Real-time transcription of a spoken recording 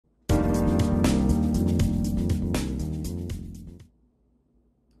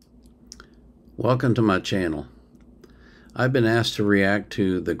Welcome to my channel. I've been asked to react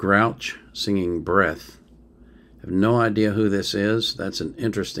to the Grouch singing Breath. I have no idea who this is. That's an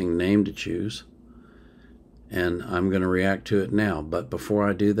interesting name to choose. And I'm going to react to it now. But before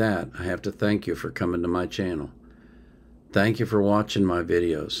I do that, I have to thank you for coming to my channel. Thank you for watching my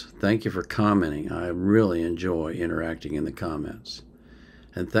videos. Thank you for commenting. I really enjoy interacting in the comments.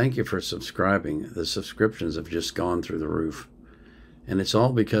 And thank you for subscribing. The subscriptions have just gone through the roof. And it's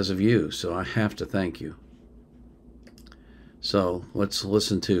all because of you, so I have to thank you. So let's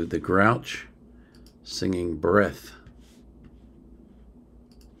listen to the Grouch singing Breath.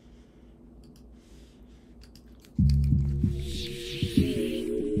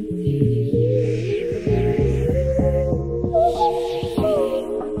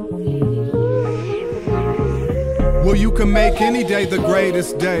 Well, you can make any day the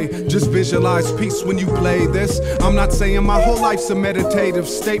greatest day. Just visualize peace when you play this. I'm not saying my whole life's a meditative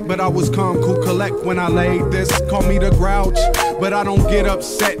state, but I was calm, cool, collect when I laid this. Call me the Grouch, but I don't get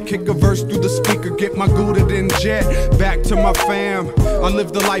upset. Kick a verse through the speaker, get my Gouda then jet. Back to my fam, I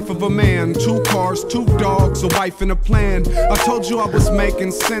live the life of a man. 2 cars, 2 dogs, a wife and a plan. I told you I was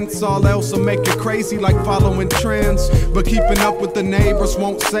making sense, all else will make you crazy like following trends. But keeping up with the neighbors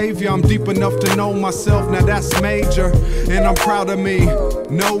won't save you. I'm deep enough to know myself, now that's major. And I'm proud of me.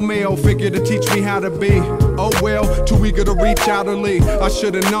 No male figure to teach me how to be. Oh well, too eager to reach out early. I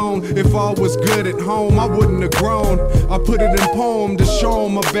should have known if all was good at home, I wouldn't have grown. I put it in poem to show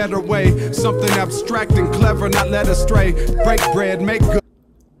them a better way. Something abstract and clever, not led astray. Break bread, make good.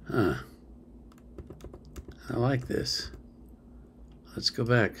 Huh. I like this. Let's go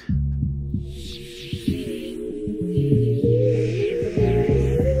back.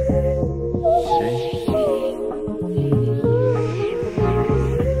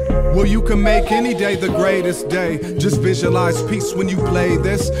 Well, you can make any day the greatest day. Just visualize peace when you play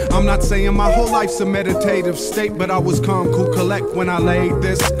this. I'm not saying my whole life's a meditative state, but I was calm, cool, collect when I laid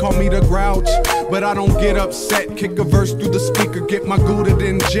this. Call me the Grouch, but I don't get upset. Kick a verse through the speaker, get my Gouda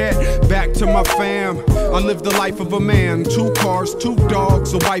then jet. Back to my fam, I live the life of a man. 2 cars, 2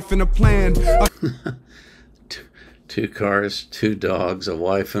 dogs, a wife and a plan. 2 cars, 2 dogs, a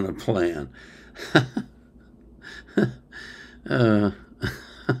wife and a plan.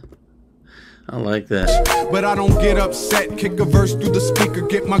 I like that. But I don't get upset. Kick a verse through the speaker,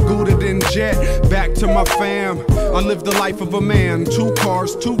 get my Gouda then jet. Back to my fam, I live the life of a man. 2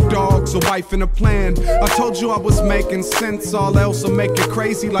 cars, 2 dogs, a wife and a plan. I told you I was making sense, all else will make you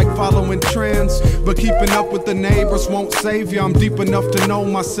crazy like following trends. But keeping up with the neighbors won't save you. I'm deep enough to know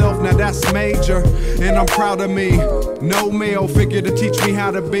myself, now that's major. And I'm proud of me. No male figure to teach me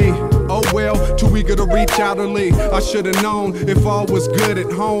how to be. Oh well, too eager to reach out early. I should have known if all was good at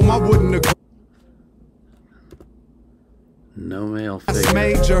home, I wouldn't have. No male figure. That's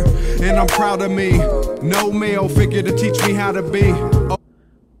major, and I'm proud of me. No male figure to teach me how to be.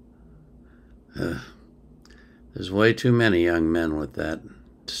 There's way too many young men with that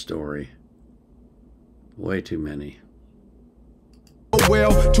story. Way too many. Oh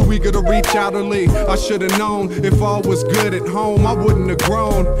well, too eager to reach out early. I should have known if all was good at home, I wouldn't have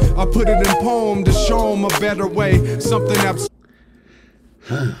grown. I put it in poem to show them a better way. Something abstract.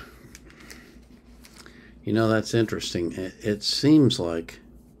 You know, that's interesting. It seems like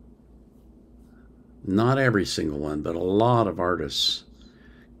not every single one, but a lot of artists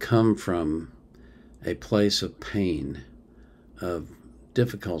come from a place of pain, of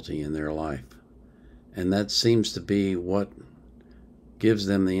difficulty in their life. And that seems to be what gives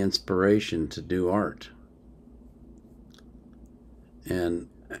them the inspiration to do art. And,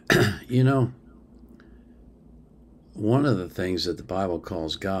 you know, one of the things that the Bible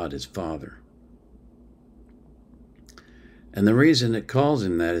calls God is Father. And the reason it calls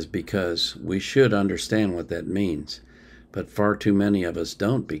him that is because we should understand what that means. But far too many of us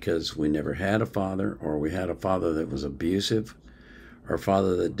don't, because we never had a father, or we had a father that was abusive, or a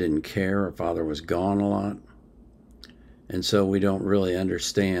father that didn't care, or father was gone a lot. And so we don't really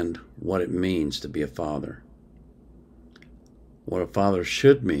understand what it means to be a father. What a father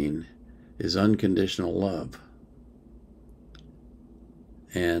should mean is unconditional love.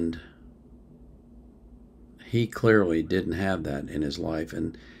 And he clearly didn't have that in his life,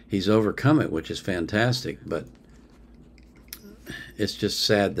 and he's overcome it, which is fantastic, but it's just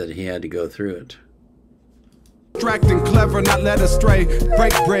sad that he had to go through it. Abstract and clever, not led astray.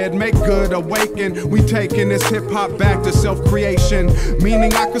 Break bread, make good, awaken. We taking this hip-hop back to self-creation.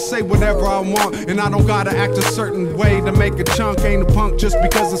 Meaning I could say whatever I want, and I don't gotta act a certain way to make a chunk. Ain't a punk just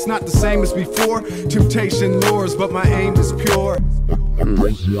because it's not the same as before. Temptation lures, but my aim is pure.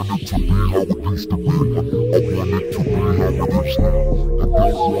 always wanted to be how it used to be. I wanted to be how it is now.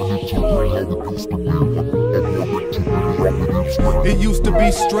 I always wanted to be how it used to be. I wanted to be how it is now. It used to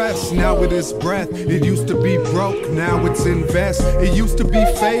be stress, now it is breath. It used to be broke, now it's invest. It used to be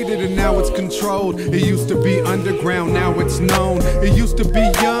faded and now it's controlled. It used to be underground, now it's known. It used to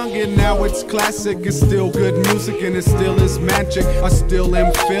be young and now it's classic. It's still good music and it still is magic. I still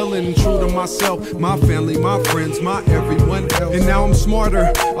am feeling true to myself, my family, my friends, my everyone else. And now I'm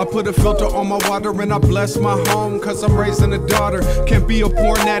smarter, I put a filter on my water and I bless my home, cause I'm raising a daughter. Can't be a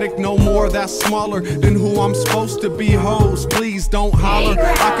porn addict no more, that's smaller than who I'm supposed to be. Hoes, please don't holler.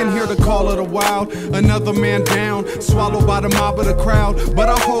 I can hear the call of the wild, another man down, swallowed by the mob of the crowd. But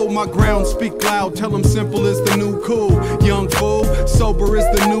I hold my ground, speak loud, tell them simple is the new cool. Young fool, sober is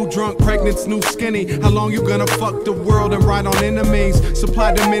the new drunk, pregnant's new skinny. How long you gonna fuck the world and ride on enemies?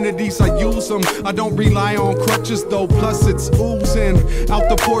 Supply the amenities, I use them. I don't rely on crutches though, plus it's oozing out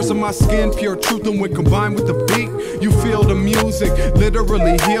the pores of my skin, pure truth. And when combined with the beat, you feel the music,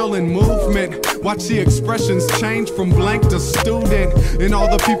 literally healing movement. Watch the expressions change from blank to student. And all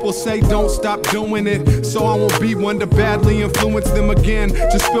the people say don't stop doing it, so I won't be one to badly influence them again.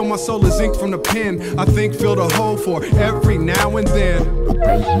 Just feel my soul as ink from the pen. I think fill the hole for every now and then.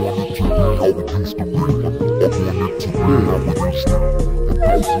 I wanted to be how it used to be. I wanted to be how it is now.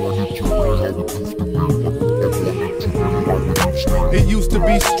 I wanted to be how it used to be. I wanted to be how it is now. It used to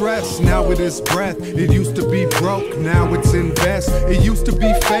be stress, now it is breath. It used to be broke, now it's invest. It used to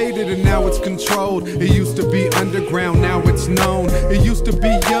be faded and now it's controlled. It used to be underground, now it's known. It used to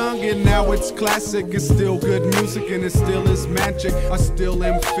be young and now it's classic. It's still good music and it still is magic. I still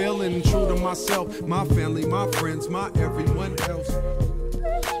am feeling true to myself, my family, my friends, my everyone else.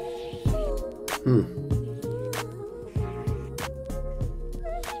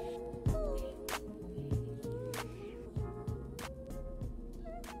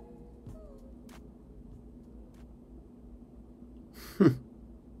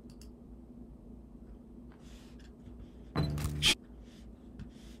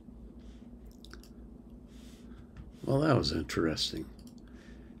 Well, that was interesting.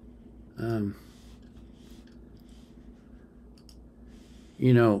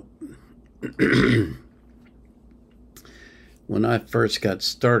 You know, when I first got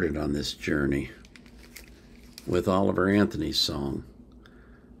started on this journey with Oliver Anthony's song,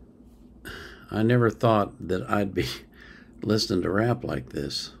 I never thought that I'd be listening to rap like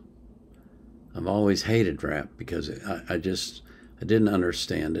this. I've always hated rap because I didn't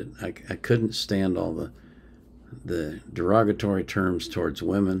understand it. I couldn't stand all the derogatory terms towards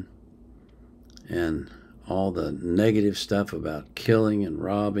women and all the negative stuff about killing and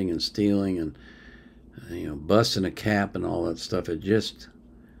robbing and stealing and busting a cap and all that stuff. It just,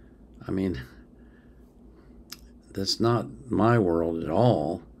 I mean, that's not my world at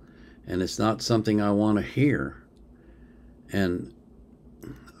all, and it's not something I want to hear. And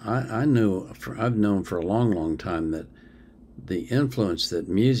I've known for a long time that the influence that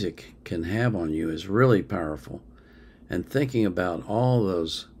music can have on you is really powerful. And thinking about all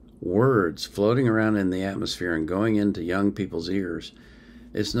those words floating around in the atmosphere and going into young people's ears,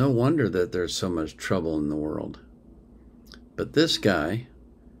 it's no wonder that there's so much trouble in the world. But this guy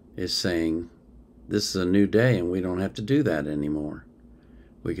is saying this is a new day and we don't have to do that anymore.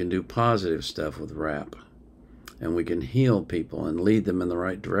 We can do positive stuff with rap, and we can heal people and lead them in the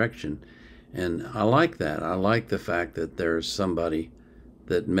right direction. And I like that. I like the fact that there's somebody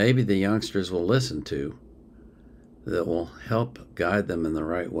that maybe the youngsters will listen to that will help guide them in the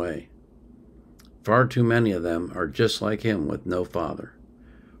right way. Far too many of them are just like him, with no father,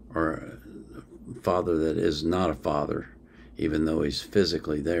 or a father that is not a father, even though he's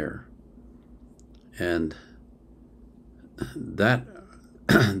physically there. And that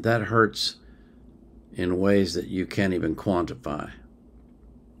that hurts in ways that you can't even quantify.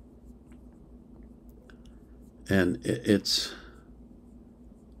 And it's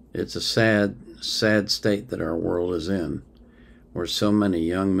a sad state that our world is in, where so many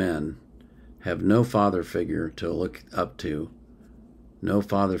young men have no father figure to look up to, no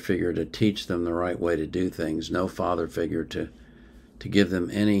father figure to teach them the right way to do things, no father figure to give them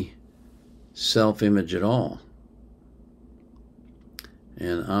any self-image at all.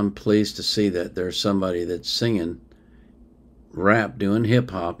 And I'm pleased to see that there's somebody that's singing rap, doing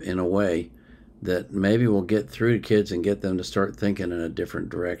hip-hop in a way that maybe will get through to kids and get them to start thinking in a different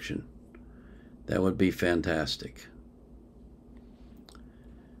direction. That would be fantastic.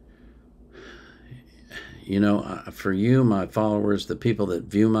 For you, my followers, the people that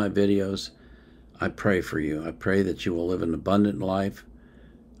view my videos, I pray for you. I pray that you will live an abundant life.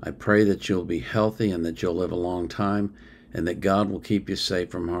 I pray that you'll be healthy and that you'll live a long time. and that God will keep you safe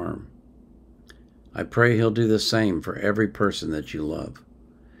from harm. I pray He'll do the same for every person that you love.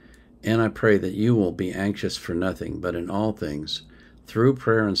 And I pray that you will be anxious for nothing, but in all things, through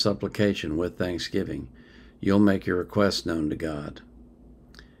prayer and supplication with thanksgiving, you'll make your requests known to God.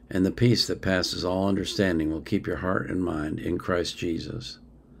 And the peace that passes all understanding will keep your heart and mind in Christ Jesus.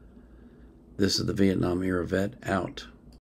 This is the Vietnam Era Vet out.